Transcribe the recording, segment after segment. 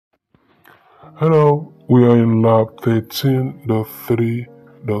Hello, we are in lab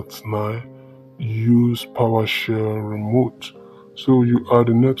 13.3.9. Use PowerShell Remote. So you are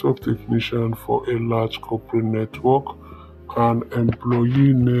the network technician for a large corporate network. An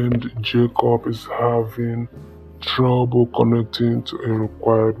employee named Jacob is having trouble connecting to a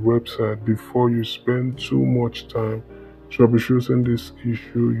required website. Before you spend too much time troubleshooting this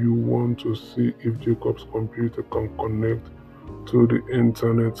issue, you want to see if Jacob's computer can connect to the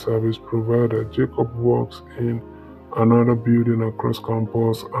internet service provider. Jacob works in another building across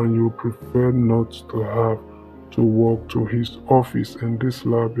campus, and you prefer not to have to walk to his office. In this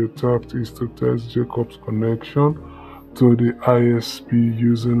lab, your task is to test Jacob's connection to the ISP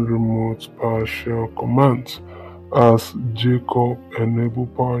using remote PowerShell commands. As Jacob enable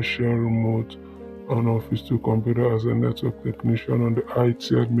PowerShell Remote on Office 2 computer as a network technician on the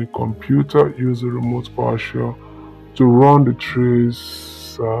IT admin computer, use the remote PowerShell to run the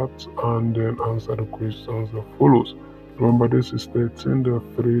trace at and then answer the questions that follows. Remember, this is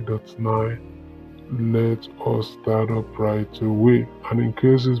 13.3.9. Let us start up right away. And in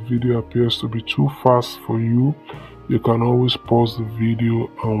case this video appears to be too fast for you, you can always pause the video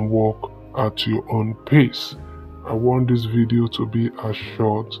and walk at your own pace. I want this video to be as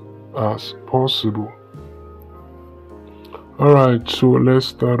short as possible. Alright, so let's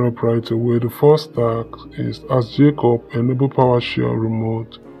start up right away. The first task is, as Jacob, enable PowerShell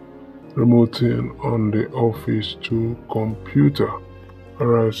Remoting on the Office 2 computer.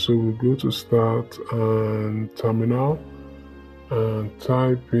 Alright, so we go to Start and Terminal and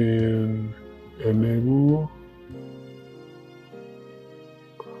type in enable.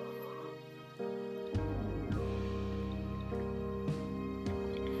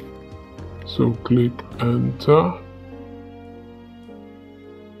 So click Enter.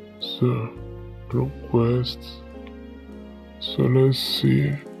 So request. So let's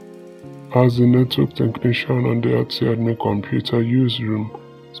see. As a network technician on the IT admin computer, use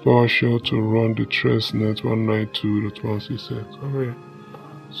PowerShell to run the TrustNet 192.168. Okay.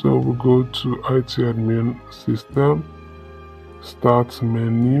 So we go to IT admin system, start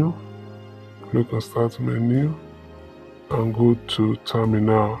menu, click on start menu, and go to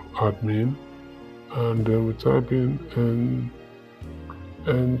terminal admin, and then we type in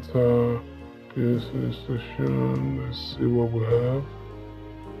Enter-PSSession. Let's see what we have.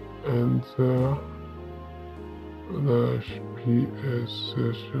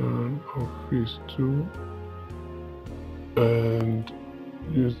 Enter-PSSession Office 2 and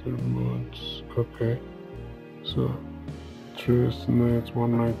use the remote. Okay, so TrustNet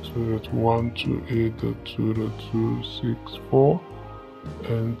 192.128.2.264.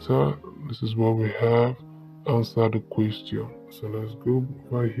 Enter. This is what we have. Answer the question. So let's go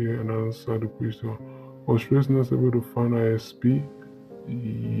over here and answer the question. Was TrustNet able to find ISP?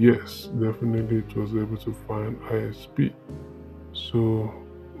 Yes, definitely it was able to find ISP. So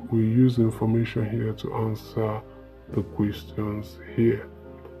we use information here to answer the questions here.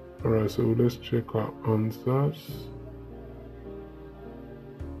 Alright, so let's check our answers,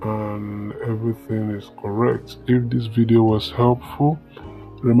 and everything is correct. If this video was helpful,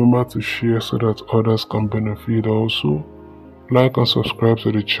 remember to share so that others can benefit also. Like and subscribe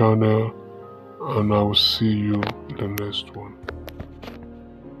to the channel, and I will see you in the next one.